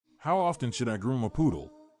How often should I groom a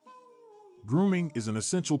poodle? Grooming is an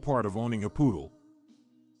essential part of owning a poodle.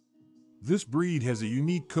 This breed has a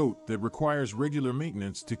unique coat that requires regular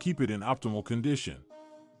maintenance to keep it in optimal condition.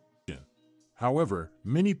 However,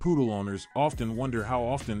 many poodle owners often wonder how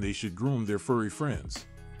often they should groom their furry friends.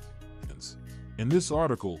 In this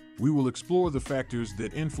article, we will explore the factors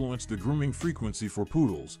that influence the grooming frequency for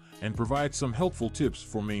poodles and provide some helpful tips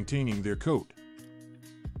for maintaining their coat.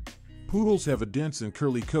 Poodles have a dense and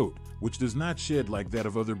curly coat, which does not shed like that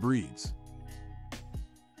of other breeds.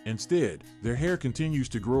 Instead, their hair continues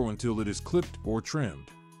to grow until it is clipped or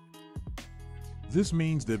trimmed. This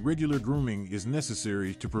means that regular grooming is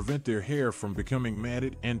necessary to prevent their hair from becoming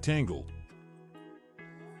matted and tangled.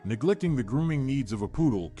 Neglecting the grooming needs of a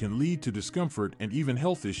poodle can lead to discomfort and even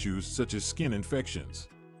health issues such as skin infections.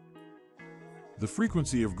 The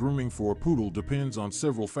frequency of grooming for a poodle depends on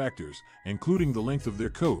several factors, including the length of their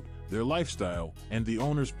coat, their lifestyle, and the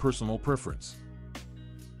owner's personal preference.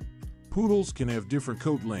 Poodles can have different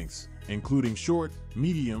coat lengths, including short,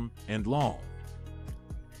 medium, and long.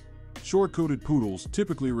 Short-coated poodles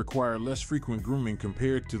typically require less frequent grooming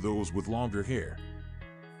compared to those with longer hair.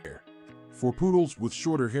 For poodles with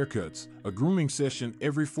shorter haircuts, a grooming session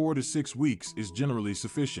every 4 to 6 weeks is generally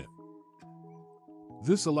sufficient.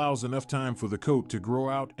 This allows enough time for the coat to grow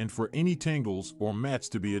out and for any tangles or mats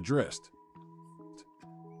to be addressed.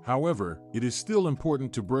 However, it is still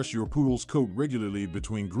important to brush your poodle's coat regularly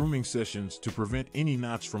between grooming sessions to prevent any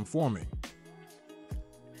knots from forming.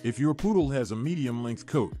 If your poodle has a medium-length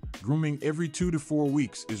coat, grooming every 2 to 4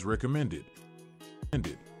 weeks is recommended.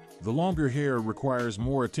 The longer hair requires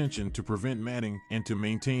more attention to prevent matting and to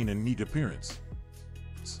maintain a neat appearance.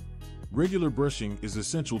 Regular brushing is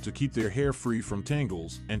essential to keep their hair free from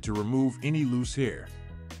tangles and to remove any loose hair.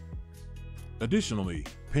 Additionally,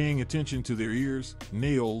 paying attention to their ears,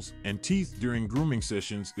 nails, and teeth during grooming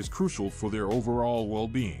sessions is crucial for their overall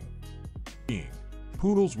well-being.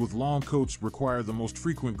 Poodles with long coats require the most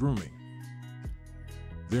frequent grooming.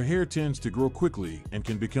 Their hair tends to grow quickly and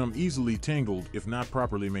can become easily tangled if not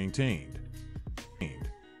properly maintained.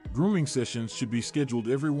 Grooming sessions should be scheduled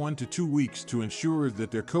every 1 to 2 weeks to ensure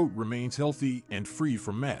that their coat remains healthy and free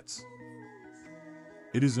from mats.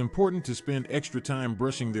 It is important to spend extra time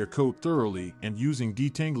brushing their coat thoroughly and using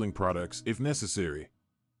detangling products if necessary.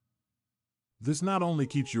 This not only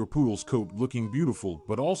keeps your poodle's coat looking beautiful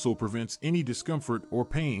but also prevents any discomfort or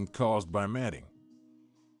pain caused by matting.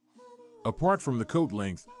 Apart from the coat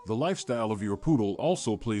length, the lifestyle of your poodle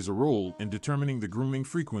also plays a role in determining the grooming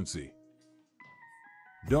frequency.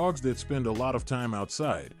 Dogs that spend a lot of time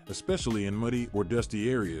outside, especially in muddy or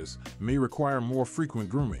dusty areas, may require more frequent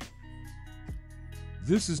grooming.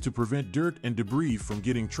 This is to prevent dirt and debris from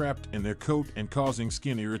getting trapped in their coat and causing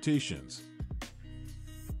skin irritations.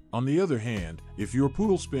 On the other hand, if your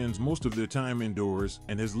poodle spends most of their time indoors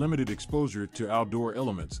and has limited exposure to outdoor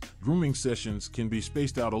elements, grooming sessions can be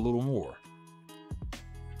spaced out a little more.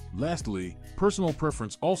 Lastly, personal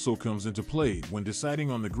preference also comes into play when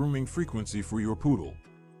deciding on the grooming frequency for your poodle.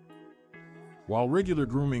 While regular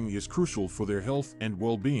grooming is crucial for their health and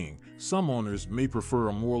well-being, some owners may prefer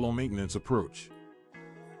a more low-maintenance approach.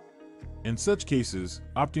 In such cases,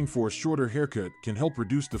 opting for a shorter haircut can help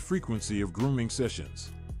reduce the frequency of grooming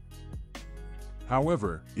sessions.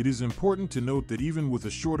 However, it is important to note that even with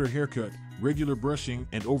a shorter haircut, regular brushing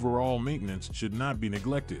and overall maintenance should not be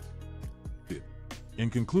neglected. In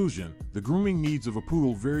conclusion, the grooming needs of a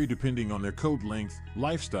poodle vary depending on their coat length,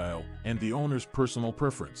 lifestyle, and the owner's personal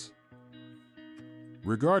preference.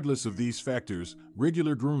 Regardless of these factors,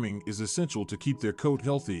 regular grooming is essential to keep their coat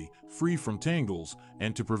healthy, free from tangles,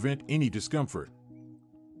 and to prevent any discomfort.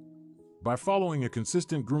 By following a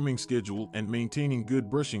consistent grooming schedule and maintaining good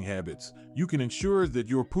brushing habits, you can ensure that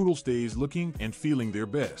your poodle stays looking and feeling their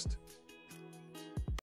best.